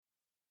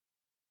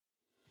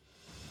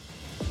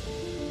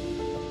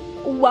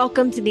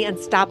Welcome to the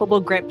Unstoppable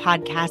Grit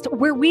podcast,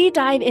 where we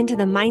dive into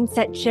the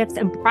mindset shifts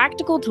and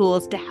practical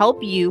tools to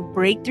help you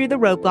break through the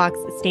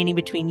roadblocks standing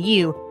between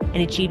you and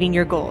achieving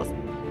your goals.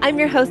 I'm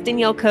your host,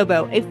 Danielle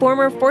Cobo, a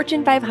former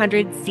Fortune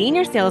 500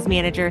 senior sales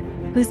manager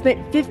who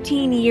spent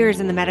 15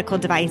 years in the medical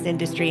device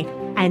industry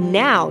and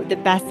now the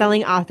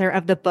best-selling author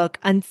of the book,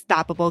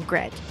 Unstoppable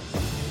Grit.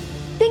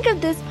 Think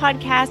of this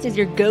podcast as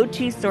your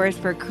go-to source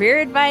for career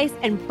advice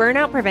and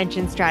burnout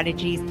prevention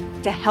strategies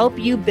to help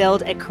you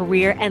build a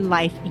career and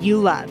life you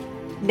love.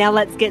 Now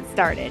let's get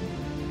started.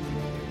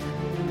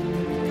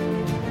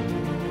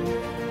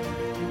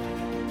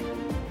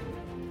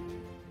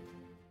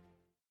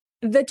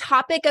 The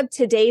topic of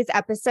today's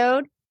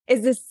episode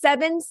is the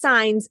 7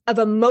 signs of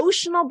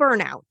emotional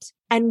burnout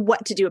and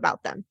what to do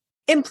about them.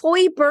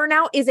 Employee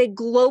burnout is a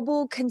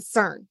global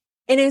concern.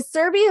 In a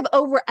survey of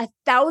over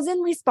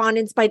 1,000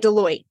 respondents by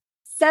Deloitte,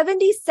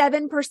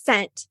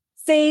 77%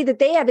 say that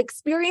they have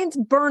experienced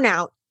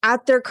burnout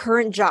at their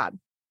current job.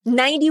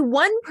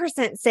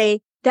 91%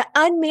 say that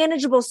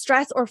unmanageable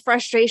stress or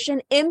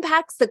frustration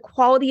impacts the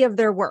quality of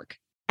their work.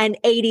 And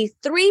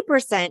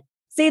 83%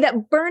 say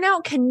that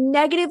burnout can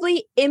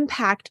negatively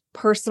impact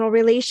personal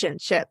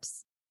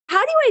relationships.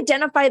 How do you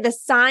identify the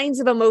signs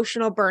of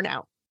emotional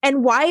burnout?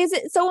 And why is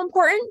it so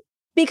important?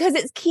 Because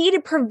it's key to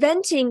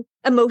preventing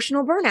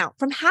emotional burnout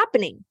from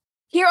happening.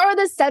 Here are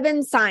the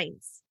 7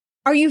 signs.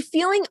 Are you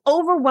feeling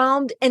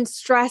overwhelmed and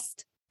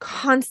stressed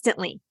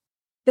constantly?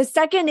 The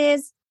second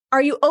is,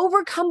 are you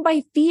overcome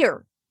by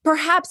fear?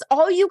 Perhaps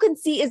all you can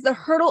see is the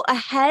hurdle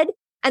ahead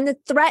and the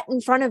threat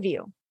in front of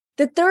you.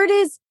 The third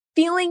is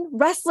feeling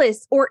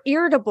restless or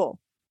irritable.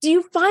 Do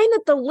you find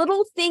that the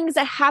little things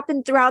that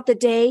happen throughout the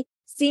day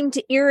seem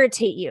to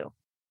irritate you?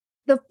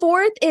 The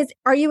fourth is,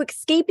 are you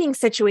escaping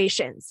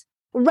situations?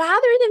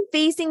 Rather than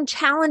facing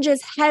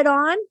challenges head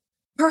on,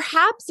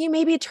 perhaps you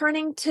may be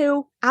turning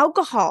to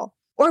alcohol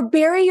or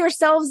bury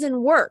yourselves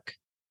in work.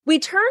 We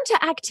turn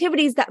to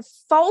activities that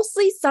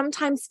falsely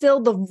sometimes fill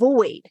the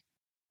void.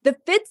 The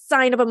 5th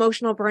sign of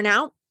emotional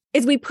burnout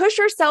is we push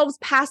ourselves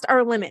past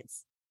our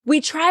limits. We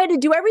try to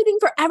do everything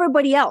for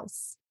everybody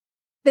else.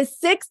 The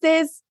 6th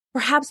is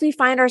perhaps we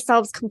find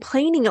ourselves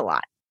complaining a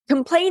lot,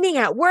 complaining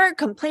at work,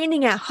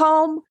 complaining at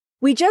home.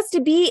 We just to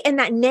be in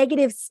that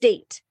negative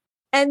state.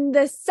 And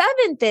the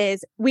 7th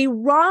is we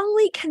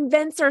wrongly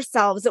convince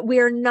ourselves that we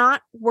are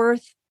not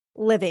worth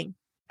living.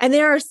 And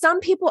there are some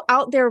people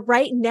out there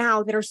right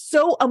now that are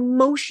so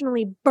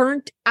emotionally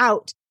burnt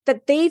out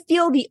that they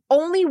feel the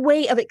only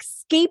way of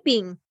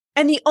escaping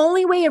and the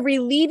only way of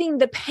relieving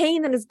the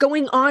pain that is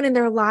going on in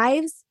their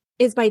lives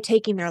is by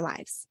taking their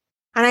lives.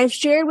 And I've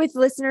shared with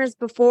listeners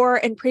before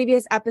in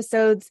previous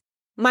episodes,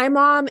 my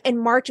mom in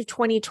March of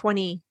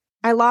 2020,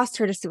 I lost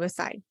her to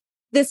suicide.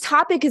 This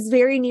topic is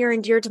very near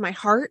and dear to my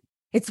heart.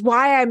 It's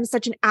why I'm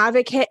such an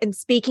advocate in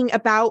speaking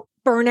about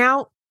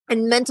burnout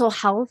and mental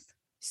health.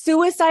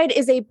 Suicide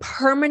is a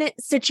permanent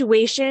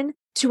situation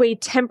to a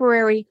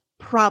temporary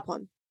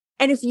problem.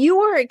 And if you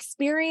are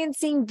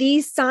experiencing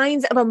these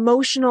signs of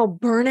emotional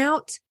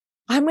burnout,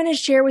 I'm going to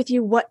share with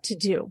you what to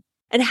do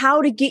and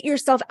how to get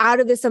yourself out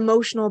of this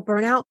emotional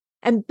burnout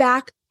and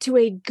back to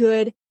a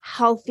good,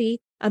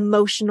 healthy,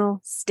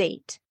 emotional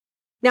state.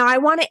 Now, I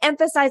want to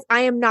emphasize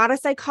I am not a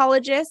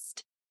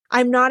psychologist.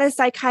 I'm not a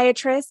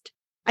psychiatrist.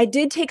 I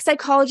did take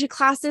psychology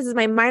classes as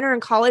my minor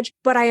in college,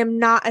 but I am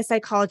not a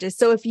psychologist.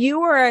 So if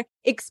you are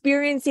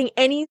experiencing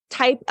any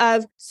type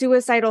of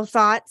suicidal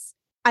thoughts,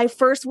 I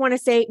first want to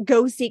say,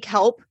 go seek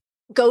help,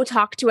 go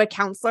talk to a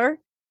counselor.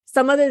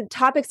 Some of the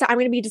topics that I'm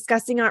going to be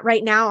discussing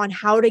right now on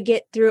how to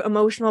get through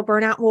emotional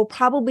burnout will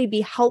probably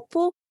be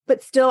helpful,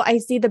 but still I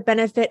see the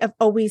benefit of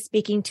always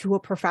speaking to a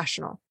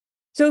professional.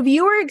 So if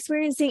you are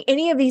experiencing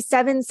any of these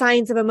 7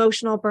 signs of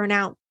emotional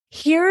burnout,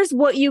 here's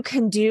what you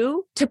can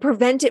do to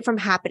prevent it from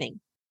happening.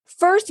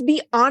 First,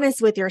 be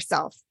honest with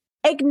yourself.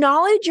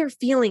 Acknowledge your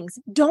feelings.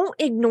 Don't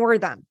ignore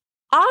them.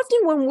 Often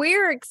when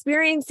we're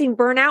experiencing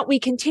burnout, we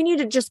continue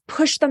to just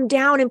push them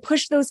down and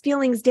push those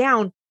feelings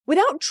down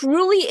without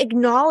truly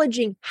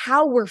acknowledging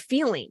how we're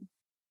feeling.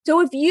 So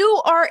if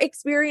you are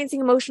experiencing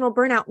emotional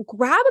burnout,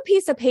 grab a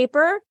piece of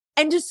paper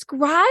and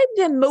describe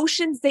the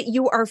emotions that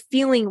you are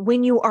feeling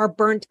when you are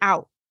burnt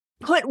out.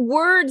 Put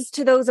words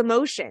to those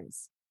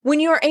emotions.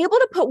 When you are able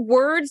to put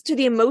words to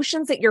the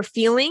emotions that you're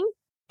feeling,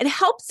 it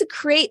helps to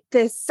create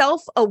this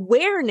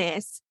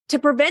self-awareness to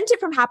prevent it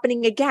from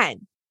happening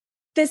again.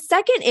 The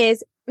second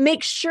is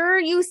make sure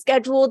you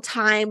schedule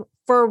time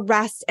for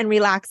rest and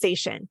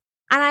relaxation.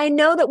 And I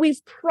know that we've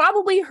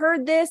probably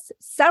heard this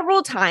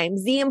several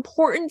times, the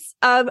importance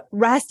of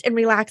rest and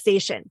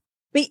relaxation.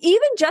 But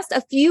even just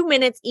a few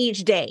minutes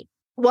each day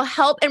will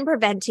help in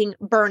preventing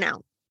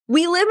burnout.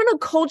 We live in a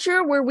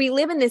culture where we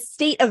live in this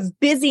state of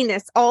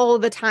busyness all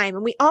the time,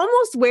 and we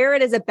almost wear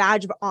it as a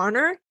badge of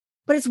honor,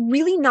 but it's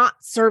really not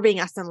serving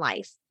us in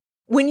life.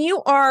 When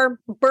you are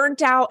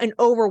burnt out and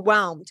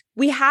overwhelmed,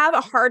 we have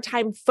a hard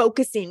time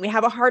focusing. We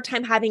have a hard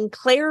time having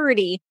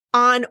clarity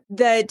on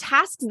the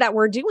tasks that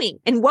we're doing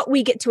and what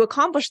we get to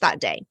accomplish that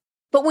day.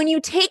 But when you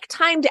take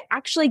time to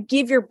actually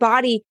give your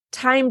body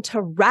time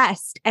to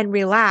rest and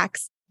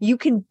relax, you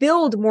can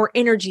build more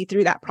energy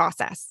through that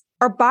process.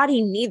 Our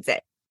body needs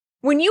it.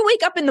 When you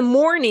wake up in the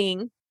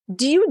morning,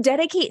 do you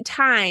dedicate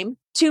time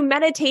to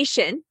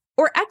meditation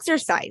or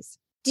exercise?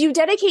 Do you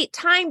dedicate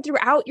time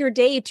throughout your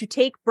day to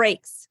take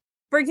breaks?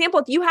 For example,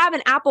 if you have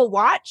an Apple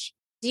Watch,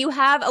 do you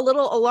have a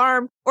little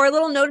alarm or a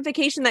little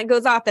notification that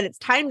goes off that it's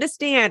time to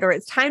stand, or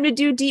it's time to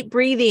do deep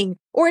breathing,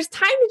 or it's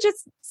time to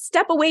just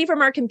step away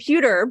from our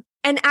computer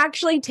and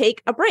actually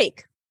take a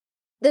break?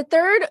 The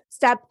third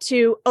step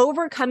to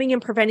overcoming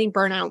and preventing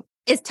burnout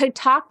is to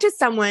talk to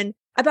someone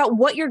about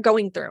what you're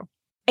going through.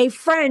 A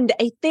friend,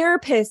 a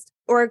therapist,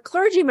 or a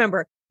clergy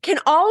member can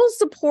all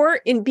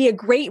support and be a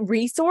great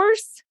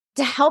resource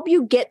to help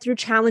you get through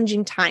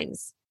challenging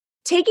times.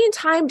 Taking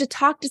time to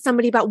talk to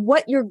somebody about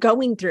what you're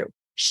going through.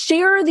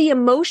 Share the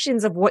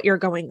emotions of what you're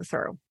going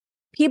through.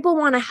 People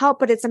want to help,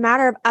 but it's a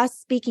matter of us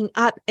speaking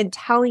up and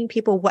telling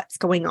people what's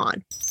going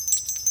on.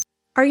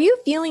 Are you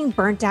feeling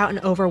burnt out and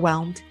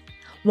overwhelmed?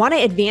 Want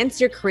to advance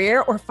your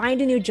career or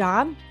find a new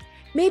job?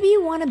 Maybe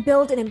you want to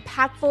build an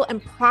impactful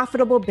and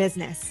profitable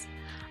business.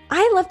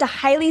 I left a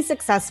highly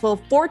successful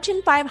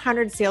Fortune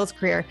 500 sales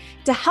career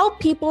to help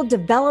people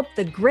develop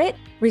the grit,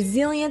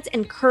 resilience,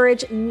 and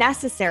courage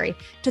necessary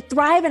to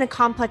thrive in a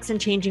complex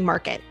and changing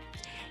market.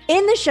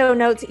 In the show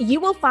notes, you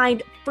will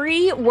find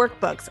free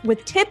workbooks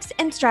with tips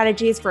and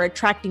strategies for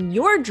attracting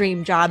your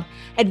dream job,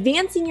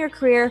 advancing your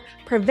career,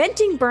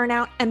 preventing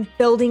burnout, and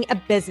building a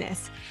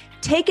business.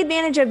 Take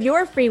advantage of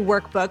your free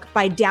workbook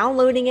by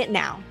downloading it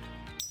now.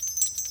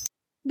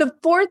 The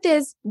fourth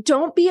is,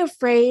 don't be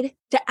afraid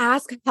to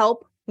ask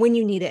help when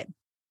you need it.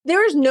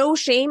 There is no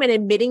shame in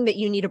admitting that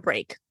you need a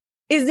break.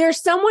 Is there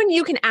someone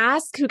you can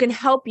ask who can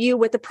help you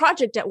with a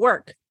project at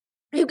work,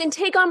 who can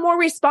take on more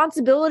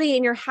responsibility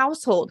in your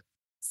household?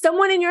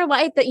 Someone in your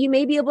life that you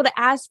may be able to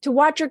ask to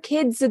watch your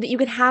kids so that you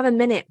can have a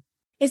minute.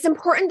 It's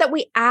important that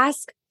we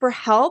ask for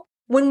help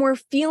when we're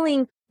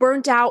feeling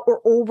burnt out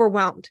or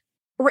overwhelmed,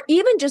 or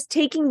even just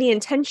taking the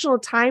intentional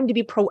time to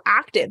be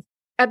proactive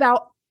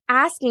about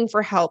asking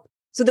for help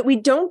so that we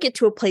don't get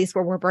to a place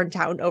where we're burnt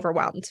out and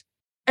overwhelmed.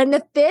 And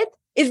the fifth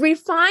is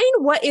refine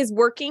what is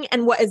working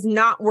and what is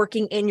not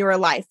working in your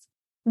life.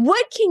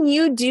 What can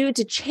you do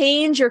to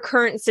change your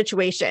current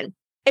situation?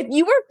 If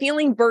you are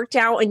feeling burnt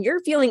out and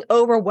you're feeling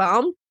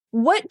overwhelmed,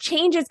 what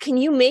changes can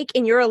you make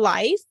in your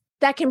life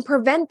that can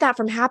prevent that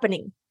from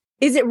happening?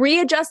 Is it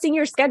readjusting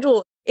your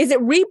schedule? Is it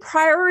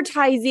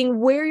reprioritizing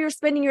where you're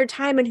spending your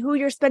time and who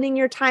you're spending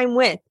your time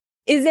with?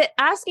 Is it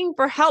asking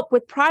for help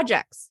with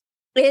projects?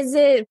 Is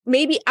it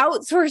maybe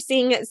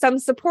outsourcing some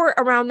support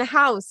around the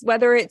house,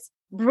 whether it's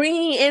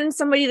bringing in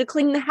somebody to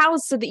clean the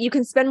house so that you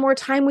can spend more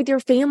time with your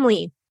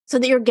family, so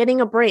that you're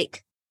getting a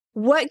break?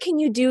 What can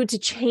you do to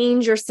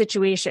change your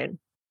situation?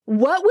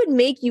 What would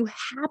make you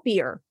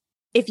happier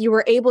if you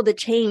were able to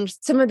change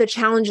some of the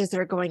challenges that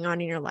are going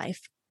on in your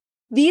life?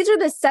 These are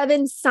the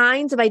 7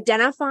 signs of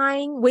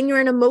identifying when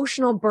you're in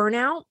emotional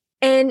burnout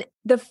and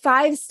the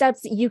 5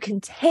 steps that you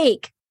can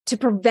take to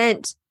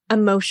prevent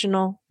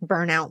emotional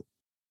burnout.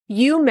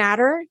 You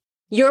matter.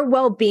 Your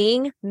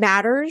well-being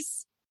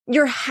matters.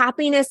 Your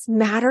happiness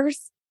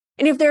matters.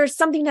 And if there is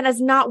something that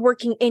is not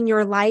working in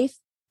your life,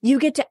 you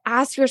get to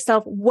ask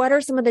yourself, what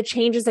are some of the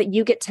changes that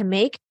you get to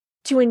make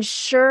to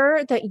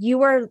ensure that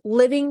you are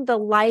living the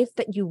life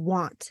that you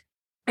want?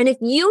 And if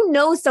you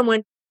know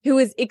someone who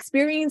is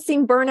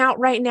experiencing burnout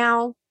right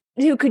now,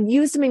 who could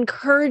use some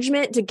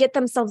encouragement to get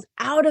themselves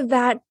out of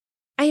that,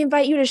 I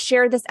invite you to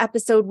share this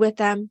episode with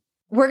them.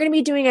 We're going to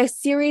be doing a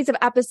series of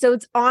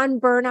episodes on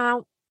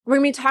burnout. We're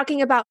going to be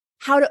talking about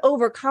how to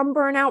overcome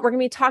burnout. We're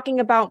going to be talking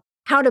about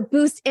how to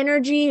boost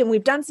energy. And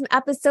we've done some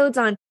episodes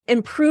on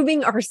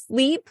improving our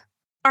sleep.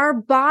 Our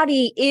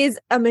body is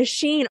a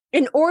machine.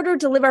 In order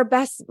to live our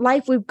best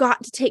life, we've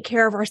got to take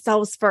care of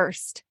ourselves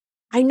first.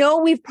 I know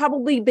we've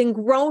probably been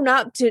grown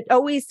up to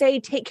always say,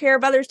 take care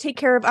of others, take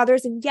care of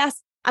others. And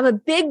yes, I'm a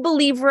big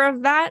believer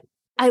of that.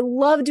 I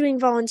love doing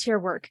volunteer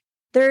work.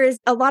 There is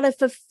a lot of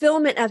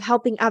fulfillment of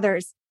helping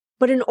others.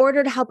 But in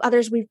order to help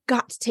others, we've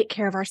got to take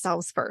care of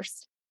ourselves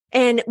first.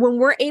 And when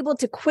we're able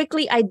to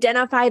quickly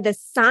identify the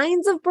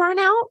signs of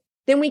burnout,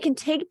 then we can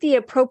take the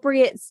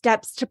appropriate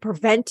steps to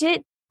prevent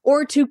it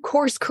or to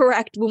course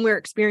correct when we're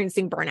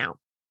experiencing burnout.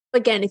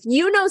 Again, if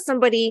you know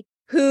somebody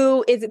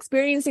who is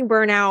experiencing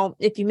burnout,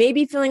 if you may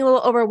be feeling a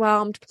little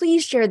overwhelmed,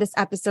 please share this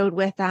episode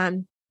with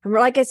them. And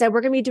like I said,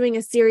 we're going to be doing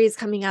a series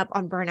coming up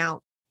on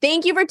burnout.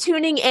 Thank you for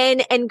tuning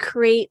in, and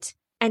create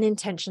an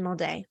intentional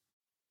day.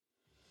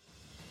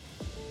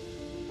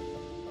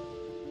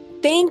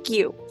 Thank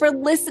you for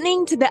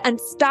listening to the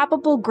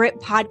Unstoppable Grit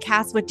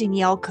podcast with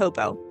Danielle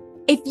Cobo.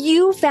 If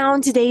you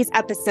found today's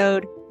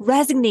episode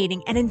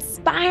resonating and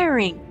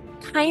inspiring,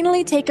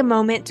 kindly take a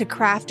moment to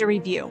craft a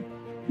review.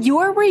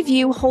 Your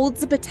review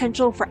holds the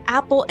potential for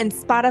Apple and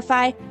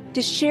Spotify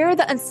to share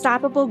the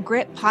Unstoppable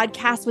Grit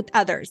podcast with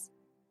others.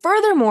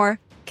 Furthermore,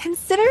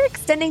 consider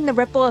extending the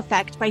ripple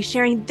effect by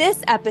sharing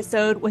this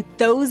episode with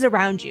those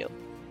around you.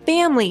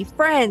 Family,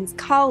 friends,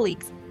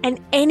 colleagues, and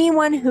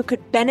anyone who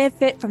could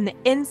benefit from the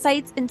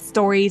insights and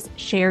stories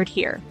shared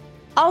here.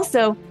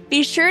 Also,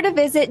 be sure to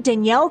visit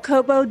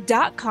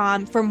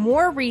daniellecobo.com for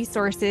more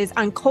resources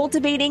on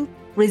cultivating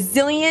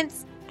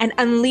resilience and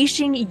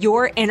unleashing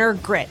your inner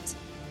grit.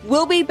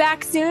 We'll be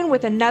back soon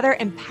with another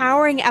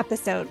empowering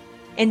episode.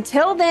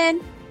 Until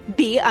then,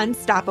 be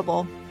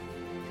unstoppable.